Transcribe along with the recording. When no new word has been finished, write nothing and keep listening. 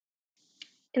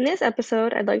In this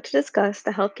episode, I'd like to discuss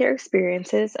the healthcare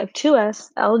experiences of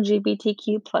 2S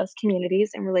LGBTQ plus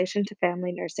communities in relation to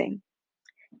family nursing.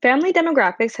 Family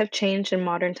demographics have changed in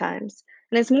modern times,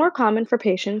 and it's more common for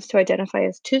patients to identify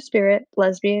as two spirit,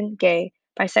 lesbian, gay,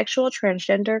 bisexual,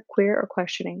 transgender, queer, or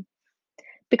questioning.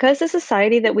 Because the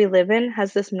society that we live in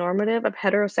has this normative of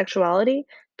heterosexuality,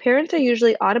 parents are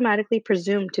usually automatically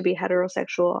presumed to be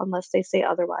heterosexual unless they say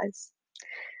otherwise.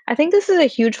 I think this is a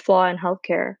huge flaw in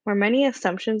healthcare, where many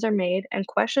assumptions are made and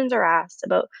questions are asked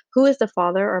about who is the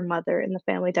father or mother in the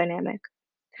family dynamic.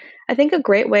 I think a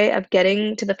great way of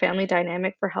getting to the family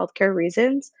dynamic for healthcare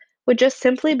reasons would just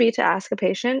simply be to ask a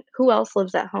patient who else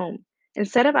lives at home,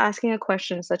 instead of asking a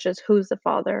question such as who's the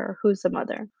father or who's the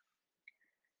mother.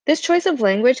 This choice of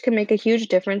language can make a huge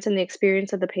difference in the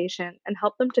experience of the patient and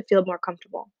help them to feel more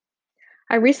comfortable.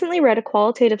 I recently read a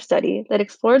qualitative study that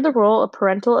explored the role of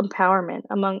parental empowerment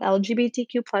among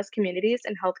LGBTQ plus communities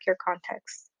in healthcare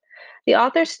contexts. The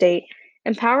authors state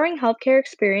empowering healthcare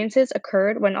experiences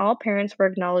occurred when all parents were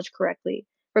acknowledged correctly,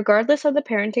 regardless of the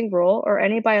parenting role or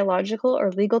any biological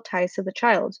or legal ties to the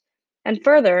child. And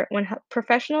further, when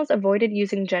professionals avoided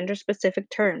using gender specific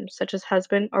terms such as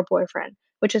husband or boyfriend,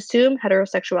 which assume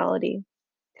heterosexuality.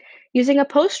 Using a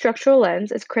post structural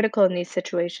lens is critical in these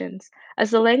situations, as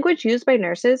the language used by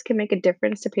nurses can make a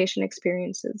difference to patient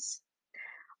experiences.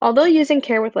 Although using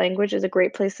care with language is a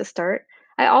great place to start,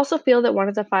 I also feel that one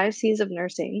of the 5 C's of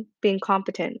nursing, being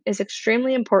competent, is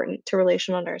extremely important to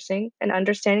relational nursing and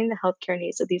understanding the healthcare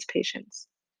needs of these patients.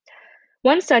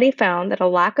 One study found that a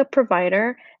lack of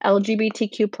provider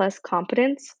LGBTQ plus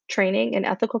competence, training, and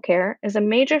ethical care is a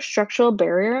major structural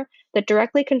barrier that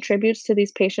directly contributes to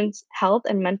these patients' health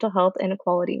and mental health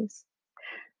inequalities.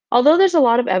 Although there's a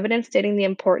lot of evidence stating the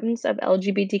importance of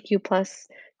LGBTQ plus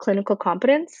clinical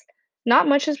competence, not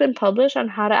much has been published on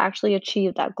how to actually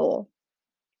achieve that goal.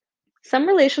 Some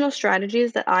relational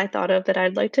strategies that I thought of that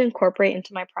I'd like to incorporate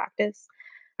into my practice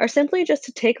are simply just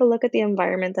to take a look at the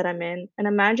environment that I'm in and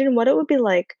imagine what it would be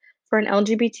like for an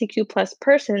LGBTQ plus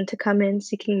person to come in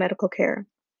seeking medical care.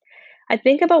 I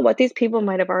think about what these people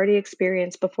might have already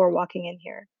experienced before walking in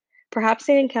here. Perhaps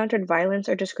they encountered violence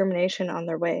or discrimination on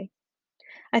their way.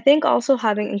 I think also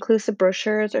having inclusive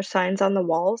brochures or signs on the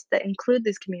walls that include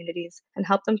these communities and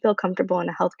help them feel comfortable in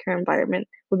a healthcare environment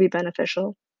would be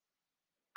beneficial.